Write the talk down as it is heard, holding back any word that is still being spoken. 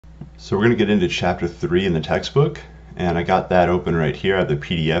So we're going to get into chapter 3 in the textbook, and I got that open right here. I have the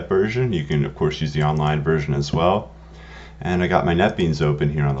PDF version. You can of course use the online version as well. And I got my NetBeans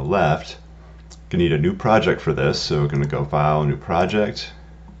open here on the left. Gonna need a new project for this, so we're going to go File, New Project,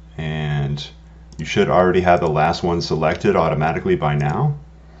 and you should already have the last one selected automatically by now.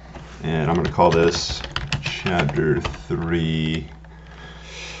 And I'm going to call this chapter 3.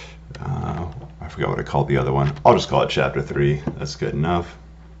 I forgot what I called the other one. I'll just call it chapter 3. That's good enough.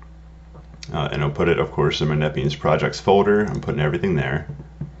 And I'll put it, of course, in my NetBeans projects folder. I'm putting everything there.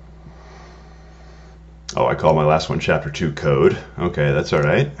 Oh, I called my last one chapter 2 code. Okay, that's all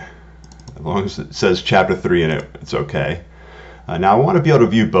right. As long as it says chapter 3 in it, it's okay. Now I want to be able to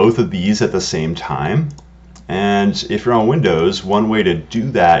view both of these at the same time. And if you're on Windows, one way to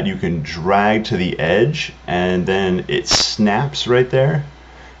do that, you can drag to the edge and then it snaps right there.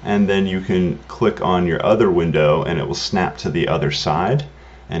 And then you can click on your other window and it will snap to the other side.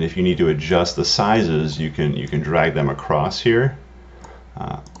 And if you need to adjust the sizes, you can drag them across here.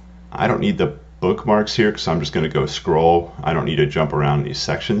 I don't need the bookmarks here because I'm just going to go scroll. I don't need to jump around these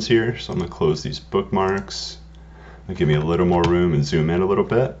sections here, so I'm going to close these bookmarks. That'll give me a little more room and zoom in a little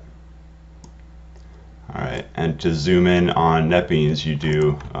bit. All right, and to zoom in on NetBeans, you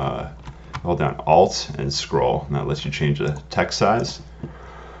do hold down Alt and scroll, and that lets you change the text size.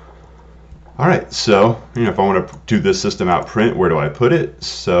 All right, so if I want to do this system out print, where do I put it?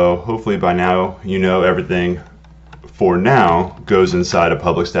 So hopefully by now you know everything for now goes inside a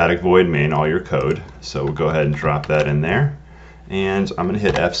public static void main, all your code. So we'll go ahead and drop that in there. And I'm going to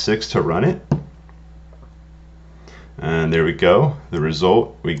hit F6 to run it. And there we go, the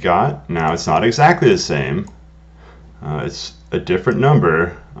result we got. Now it's not exactly the same. It's a different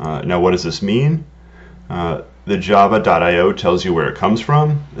number. Now what does this mean? The java.io tells you where it comes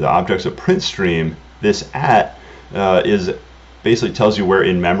from. The object's a print stream. This @ is basically tells you where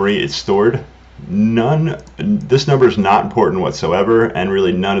in memory it's stored. This number is not important whatsoever, and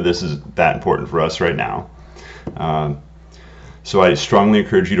really none of this is that important for us right now. So I strongly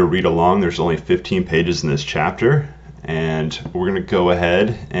encourage you to read along. There's only 15 pages in this chapter, and we're going to go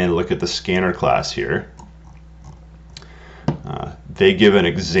ahead and look at the scanner class here. They give an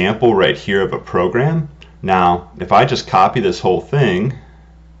example right here of a program. Now, if I just copy this whole thing,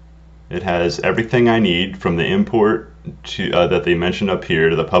 it has everything I need from the import to, that they mentioned up here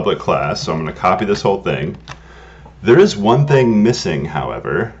to the public class. So I'm going to copy this whole thing. There is one thing missing,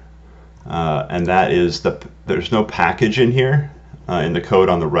 however, and that is there's no package in here in the code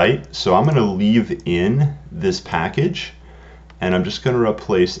on the right. So I'm going to leave in this package, and I'm just going to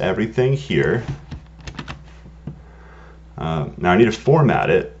replace everything here. Now I need to format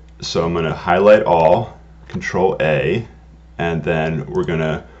it, so I'm going to highlight all, Control A, and then we're going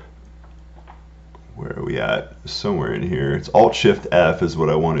to, where are we at? Somewhere in here. It's Alt-Shift F is what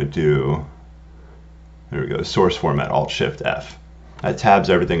I want to do. There we go, source format, Alt-Shift F. That tabs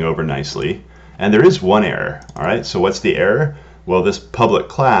everything over nicely. And there is one error, all right? So what's the error? Well, this public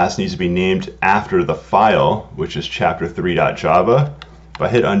class needs to be named after the file, which is chapter3.java. If I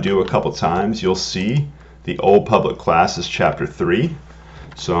hit undo a couple times, you'll see the old public class is chapter 3.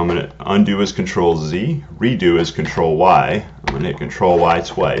 So I'm going to undo is Control Z, redo is Control Y. I'm going to hit Control Y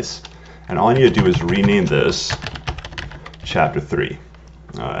twice. And all I need to do is rename this chapter 3.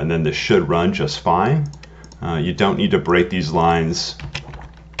 And then this should run just fine. You don't need to break these lines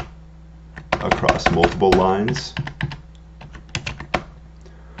across multiple lines.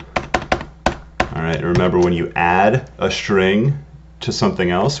 All right, remember when you add a string to something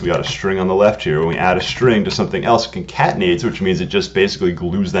else, we got a string on the left here. When we add a string to something else, it concatenates, which means it just basically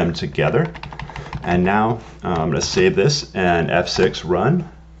glues them together. And now I'm going to save this and F6 run.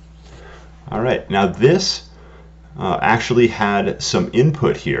 All right, now this actually had some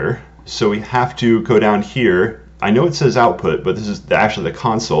input here, so we have to go down here. I know it says output, but this is actually the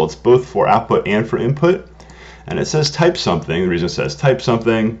console. It's both for output and for input. And it says type something. The reason it says type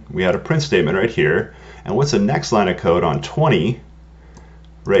something, we had a print statement right here. And what's the next line of code on 20?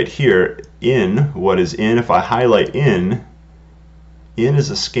 Right here, in, what is in, if I highlight in is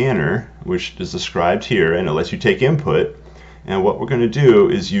a scanner, which is described here, and it lets you take input. And what we're going to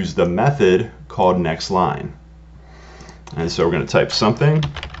do is use the method called next line. And so we're going to type something.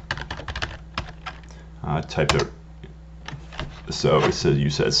 So it says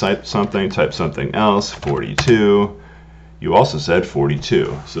you said type something else, 42. You also said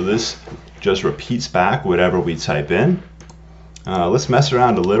 42. So this just repeats back whatever we type in. Let's mess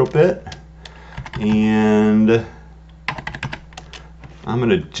around a little bit, and I'm going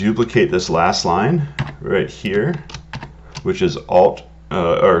to duplicate this last line right here, which is Alt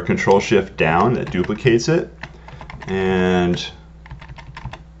or Control Shift down that duplicates it, and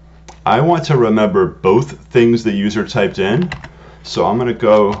I want to remember both things the user typed in. So I'm going to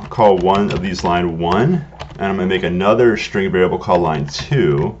go call one of these line 1, and I'm going to make another string variable called line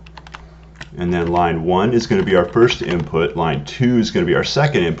 2. And then line 1 is going to be our first input, line 2 is going to be our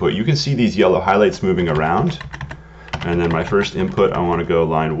second input. You can see these yellow highlights moving around. And then my first input, I want to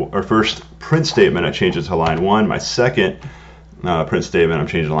go or first print statement, I change it to line 1. My second print statement, I'm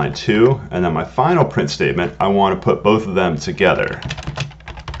changing to line 2. And then my final print statement, I want to put both of them together.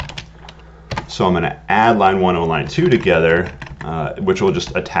 So I'm going to add line 1 and line 2 together, which will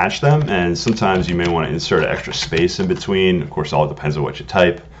just attach them. And sometimes you may want to insert an extra space in between. Of course, all depends on what you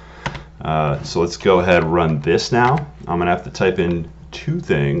type. So let's go ahead and run this now. I'm going to have to type in 2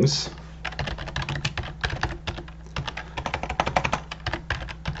 things.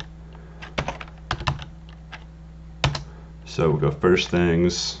 So we'll go first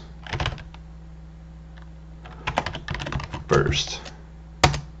things first.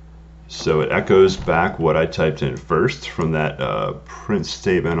 So it echoes back what I typed in first from that print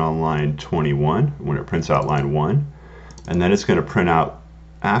statement on line 21 when it prints out line 1. And then it's going to print out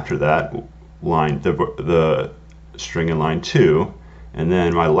after that the string in line 2. And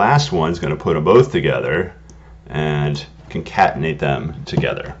then my last one is going to put them both together and concatenate them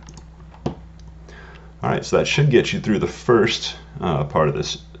together. All right, so that should get you through the first part of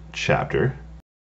this chapter.